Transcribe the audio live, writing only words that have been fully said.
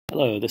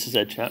Hello, this is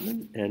Ed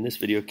Chapman, and this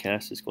video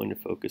cast is going to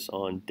focus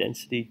on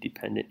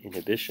density-dependent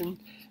inhibition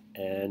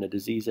and a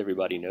disease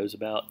everybody knows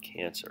about,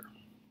 cancer.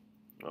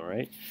 All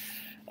right.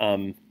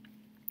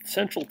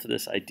 Central to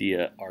this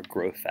idea are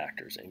growth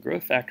factors, and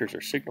growth factors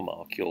are signal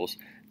molecules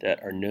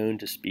that are known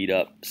to speed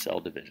up cell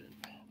division.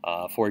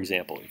 For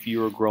example, if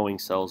you are growing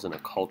cells in a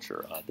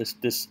culture,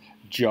 this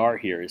jar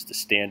here is the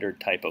standard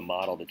type of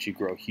model that you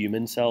grow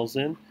human cells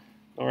in.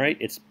 All right,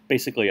 it's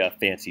basically a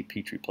fancy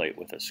Petri plate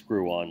with a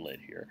screw-on lid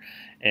here.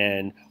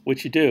 And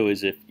what you do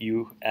is if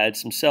you add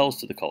some cells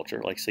to the culture,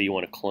 like say you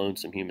want to clone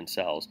some human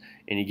cells,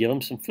 and you give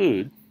them some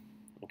food,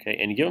 okay,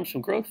 and you give them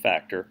some growth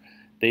factor,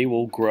 they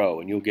will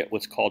grow, and you'll get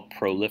what's called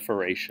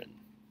proliferation.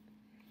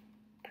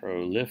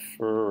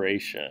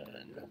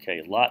 Proliferation,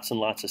 okay, lots and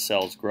lots of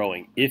cells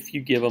growing if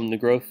you give them the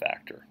growth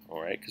factor,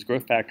 all right, because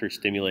growth factor is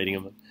stimulating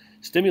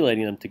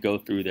them to go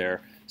through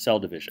their cell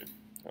division,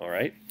 all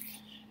right.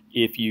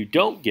 If you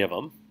don't give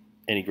them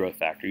any growth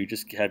factor, you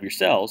just have your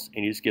cells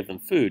and you just give them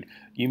food,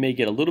 you may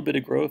get a little bit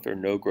of growth or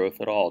no growth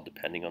at all,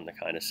 depending on the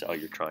kind of cell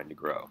you're trying to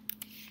grow.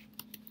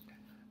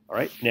 All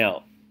right,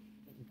 now,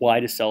 why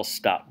do cells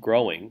stop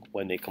growing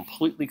when they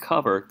completely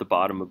cover the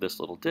bottom of this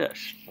little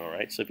dish? All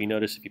right, so if you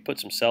notice, if you put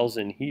some cells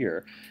in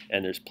here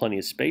and there's plenty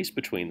of space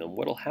between them,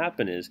 what will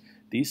happen is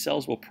these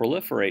cells will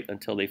proliferate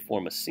until they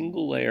form a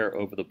single layer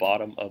over the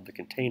bottom of the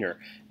container,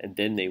 and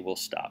then they will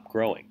stop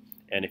growing.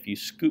 And if you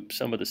scoop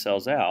some of the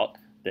cells out,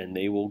 then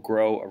they will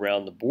grow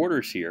around the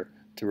borders here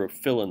to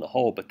fill in the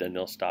hole, but then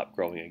they'll stop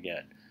growing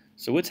again.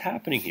 So what's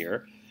happening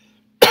here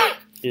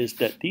is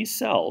that these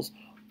cells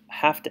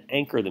have to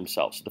anchor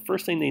themselves. So the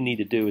first thing they need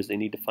to do is they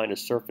need to find a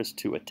surface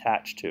to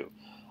attach to.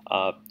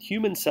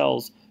 Human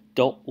cells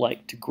don't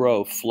like to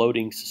grow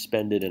floating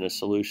suspended in a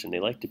solution. They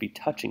like to be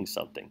touching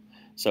something.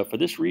 So for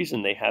this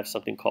reason, they have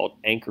something called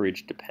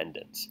anchorage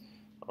dependence.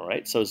 All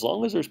right, so as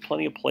long as there's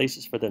plenty of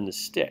places for them to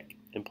stick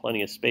and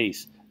plenty of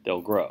space,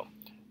 they'll grow.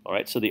 All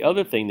right, so the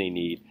other thing they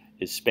need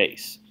is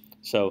space.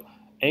 So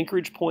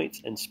anchorage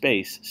points and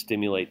space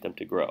stimulate them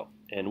to grow.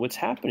 And what's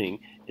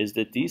happening is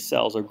that these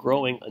cells are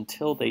growing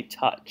until they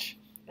touch.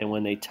 And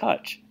when they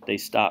touch, they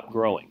stop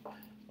growing.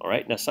 All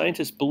right, now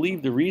scientists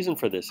believe the reason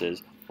for this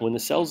is when the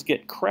cells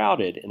get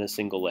crowded in a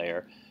single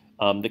layer,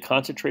 the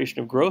concentration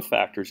of growth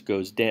factors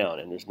goes down,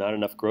 and there's not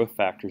enough growth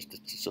factors to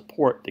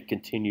support the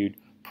continued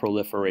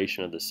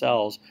proliferation of the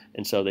cells,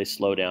 and so they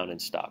slow down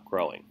and stop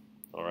growing.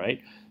 All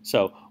right,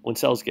 so when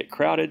cells get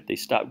crowded, they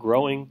stop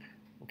growing,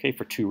 okay,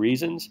 for two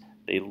reasons.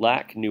 They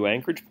lack new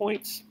anchorage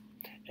points,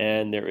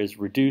 and there is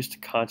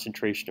reduced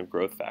concentration of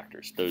growth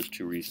factors, those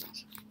two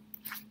reasons.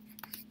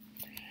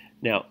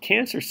 Now,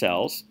 cancer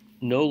cells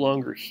no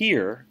longer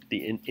hear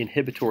the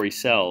inhibitory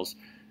cells,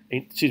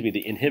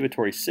 the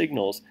inhibitory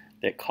signals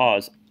that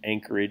cause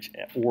anchorage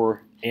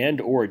or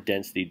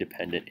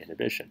density-dependent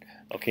inhibition.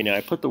 Okay, now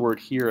I put the word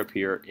 "here" up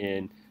here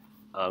in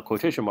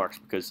quotation marks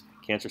because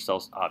cancer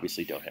cells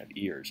obviously don't have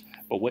ears.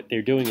 But what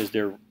they're doing is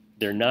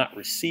they're not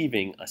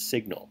receiving a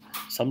signal,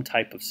 some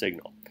type of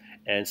signal.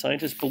 And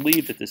scientists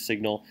believe that this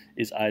signal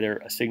is either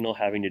a signal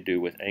having to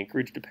do with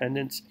anchorage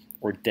dependence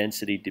or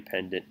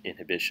density-dependent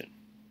inhibition.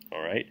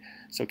 All right,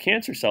 so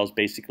cancer cells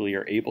basically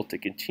are able to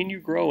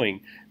continue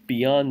growing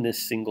beyond this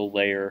single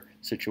layer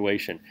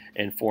situation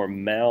and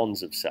form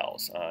mounds of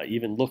cells.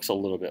 Even looks a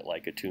little bit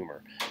like a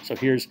tumor. So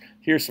here's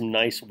some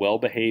nice,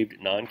 well-behaved,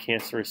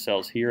 non-cancerous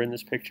cells here in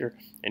this picture,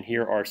 and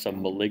here are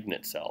some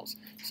malignant cells,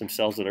 some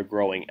cells that are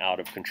growing out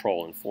of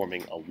control and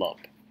forming a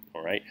lump.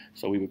 All right,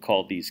 so we would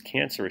call these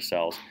cancerous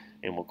cells,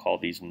 and we'll call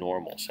these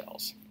normal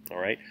cells. All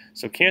right,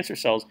 so cancer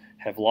cells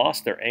have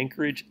lost their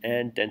anchorage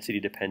and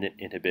density-dependent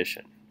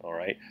inhibition. All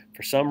right,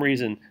 for some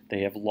reason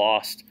they have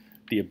lost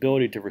the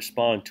ability to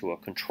respond to a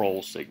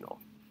control signal.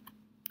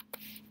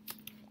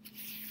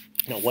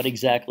 Now, what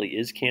exactly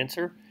is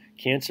cancer?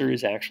 Cancer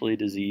is actually a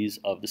disease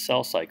of the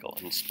cell cycle,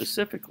 and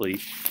specifically,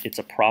 it's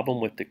a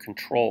problem with the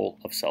control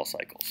of cell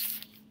cycles.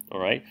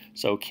 All right,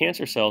 so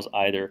cancer cells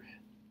either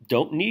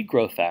don't need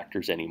growth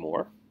factors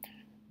anymore,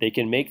 they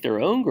can make their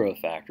own growth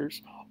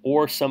factors,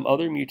 or some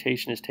other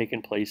mutation has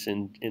taken place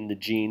in the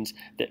genes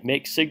that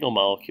make signal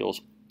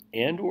molecules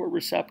and or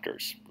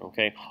receptors.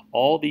 Okay,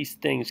 all these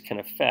things can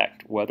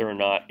affect whether or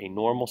not a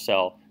normal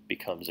cell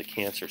becomes a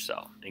cancer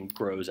cell and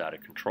grows out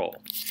of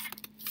control.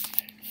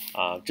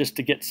 Just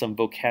to get some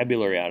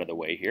vocabulary out of the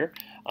way here,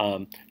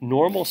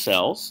 normal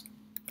cells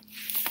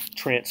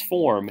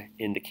transform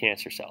into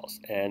cancer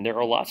cells, and there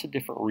are lots of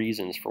different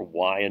reasons for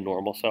why a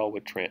normal cell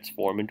would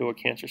transform into a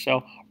cancer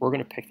cell. We're going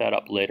to pick that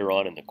up later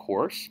on in the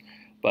course,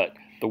 but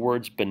the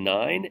words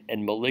benign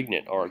and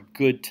malignant are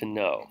good to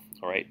know.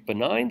 All right,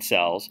 benign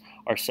cells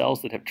are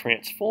cells that have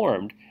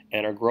transformed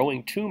and are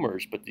growing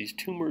tumors, but these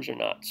tumors are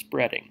not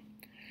spreading.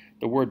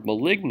 The word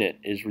malignant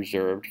is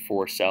reserved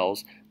for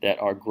cells that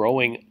are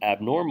growing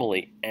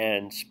abnormally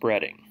and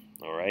spreading.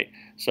 All right,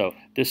 so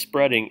this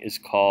spreading is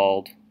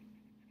called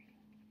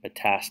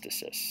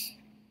metastasis.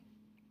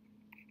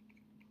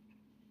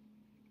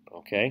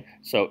 Okay,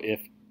 so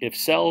if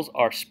cells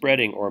are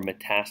spreading or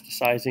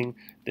metastasizing,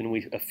 then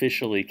we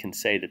officially can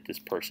say that this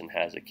person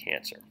has a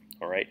cancer.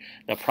 All right.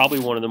 Now, probably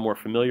one of the more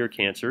familiar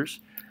cancers,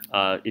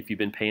 if you've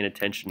been paying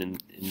attention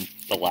in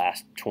the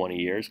last 20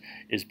 years,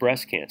 is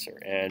breast cancer.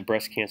 And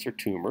breast cancer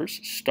tumors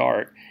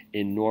start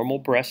in normal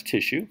breast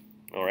tissue.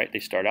 All right, they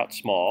start out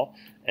small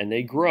and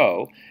they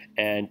grow.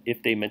 And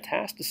if they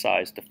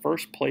metastasize, the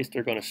first place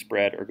they're going to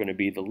spread are going to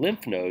be the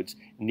lymph nodes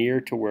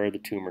near to where the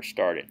tumor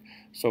started.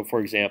 So,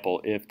 for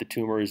example, if the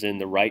tumor is in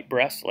the right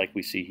breast, like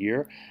we see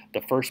here,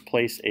 the first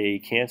place a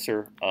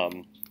cancer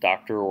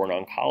doctor or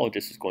an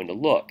oncologist is going to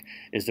look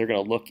is they're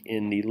going to look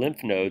in the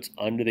lymph nodes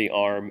under the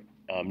arm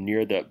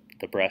near the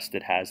breast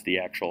that has the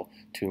actual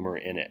tumor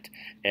in it.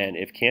 And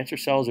if cancer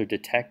cells are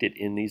detected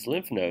in these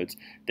lymph nodes,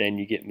 then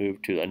you get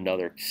moved to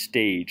another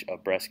stage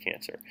of breast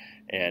cancer.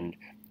 And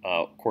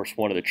of course,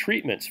 one of the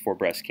treatments for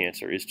breast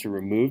cancer is to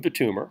remove the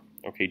tumor,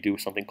 okay, do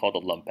something called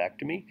a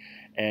lumpectomy,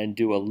 and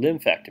do a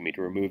lymphectomy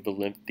to remove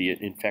the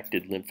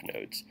infected lymph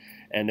nodes.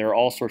 And there are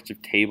all sorts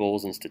of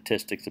tables and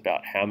statistics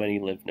about how many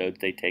lymph nodes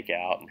they take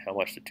out and how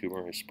much the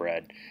tumor has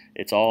spread.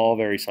 It's all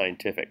very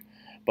scientific.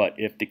 But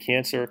if the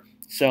cancer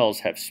cells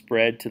have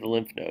spread to the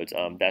lymph nodes,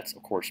 that's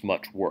of course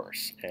much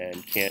worse.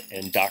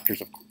 And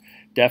doctors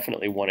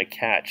definitely want to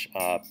catch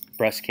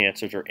breast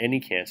cancers or any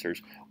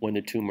cancers when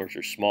the tumors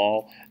are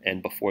small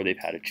and before they've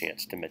had a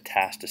chance to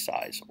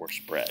metastasize or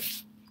spread.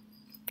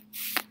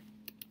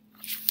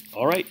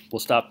 All right, we'll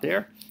stop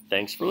there.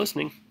 Thanks for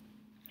listening.